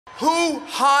Who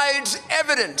hides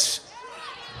evidence?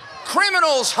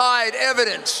 Criminals hide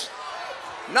evidence,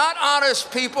 not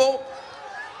honest people.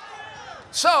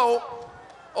 So,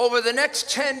 over the next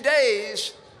 10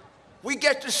 days, we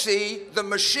get to see the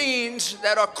machines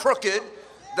that are crooked,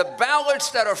 the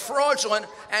ballots that are fraudulent,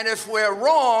 and if we're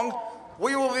wrong,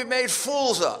 we will be made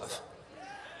fools of.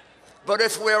 But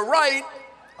if we're right,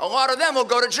 a lot of them will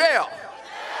go to jail.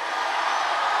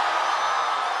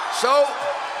 So,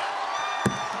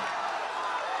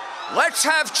 let's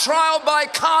have trial by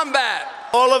combat.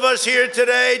 All of us here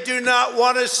today do not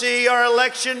want to see our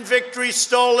election victory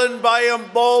stolen by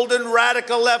emboldened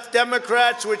radical left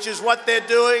Democrats, which is what they're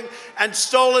doing, and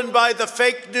stolen by the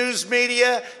fake news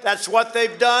media. That's what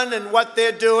they've done and what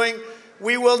they're doing.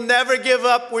 We will never give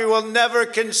up. We will never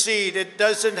concede. It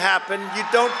doesn't happen. You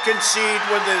don't concede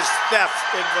when there's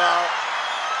theft involved.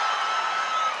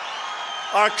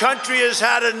 Our country has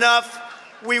had enough.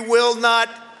 We will not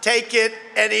take it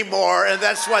anymore, and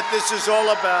that's what this is all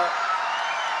about.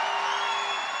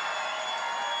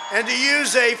 And to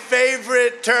use a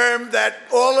favorite term that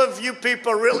all of you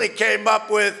people really came up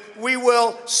with, we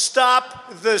will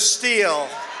stop the steal.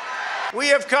 We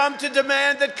have come to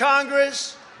demand that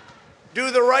Congress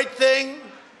do the right thing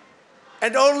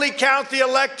and only count the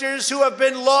electors who have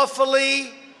been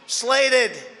lawfully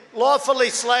slated. Lawfully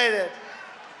slated.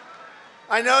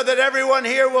 I know that everyone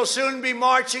here will soon be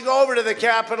marching over to the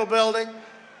Capitol building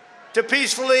to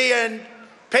peacefully and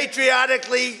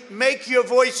patriotically make your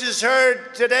voices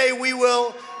heard. Today we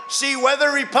will see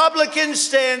whether Republicans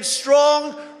stand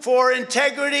strong for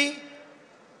integrity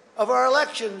of our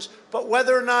elections, but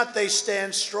whether or not they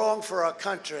stand strong for our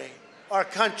country. Our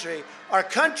country. Our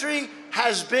country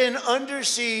has been under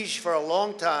siege for a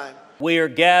long time. We are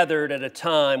gathered at a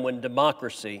time when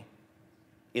democracy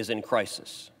is in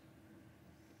crisis.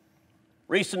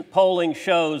 Recent polling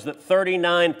shows that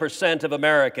 39% of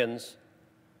Americans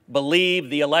believe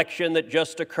the election that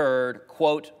just occurred,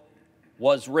 quote,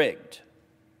 was rigged.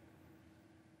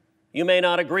 You may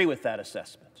not agree with that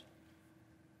assessment,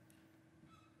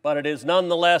 but it is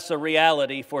nonetheless a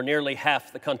reality for nearly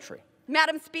half the country.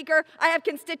 Madam Speaker, I have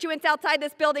constituents outside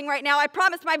this building right now. I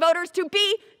promised my voters to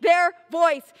be their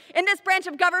voice. In this branch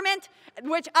of government,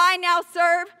 which I now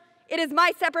serve, it is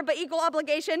my separate but equal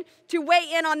obligation to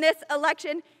weigh in on this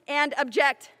election and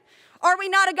object. Are we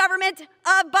not a government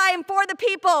of, by, and for the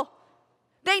people?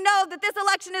 They know that this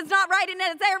election is not right, and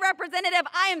as their representative,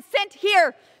 I am sent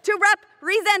here to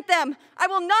represent them. I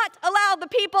will not allow the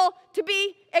people to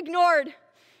be ignored.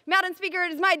 Madam Speaker,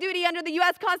 it is my duty under the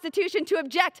U.S. Constitution to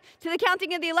object to the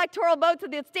counting of the electoral votes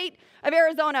of the state of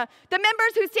Arizona. The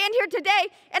members who stand here today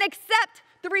and accept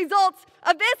the results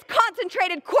of this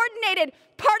concentrated, coordinated,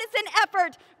 partisan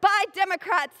effort by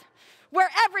Democrats, where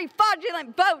every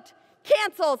fraudulent vote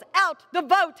cancels out the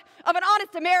vote of an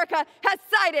honest America, has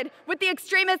sided with the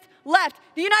extremist left.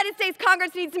 The United States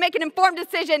Congress needs to make an informed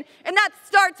decision, and that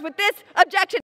starts with this objection.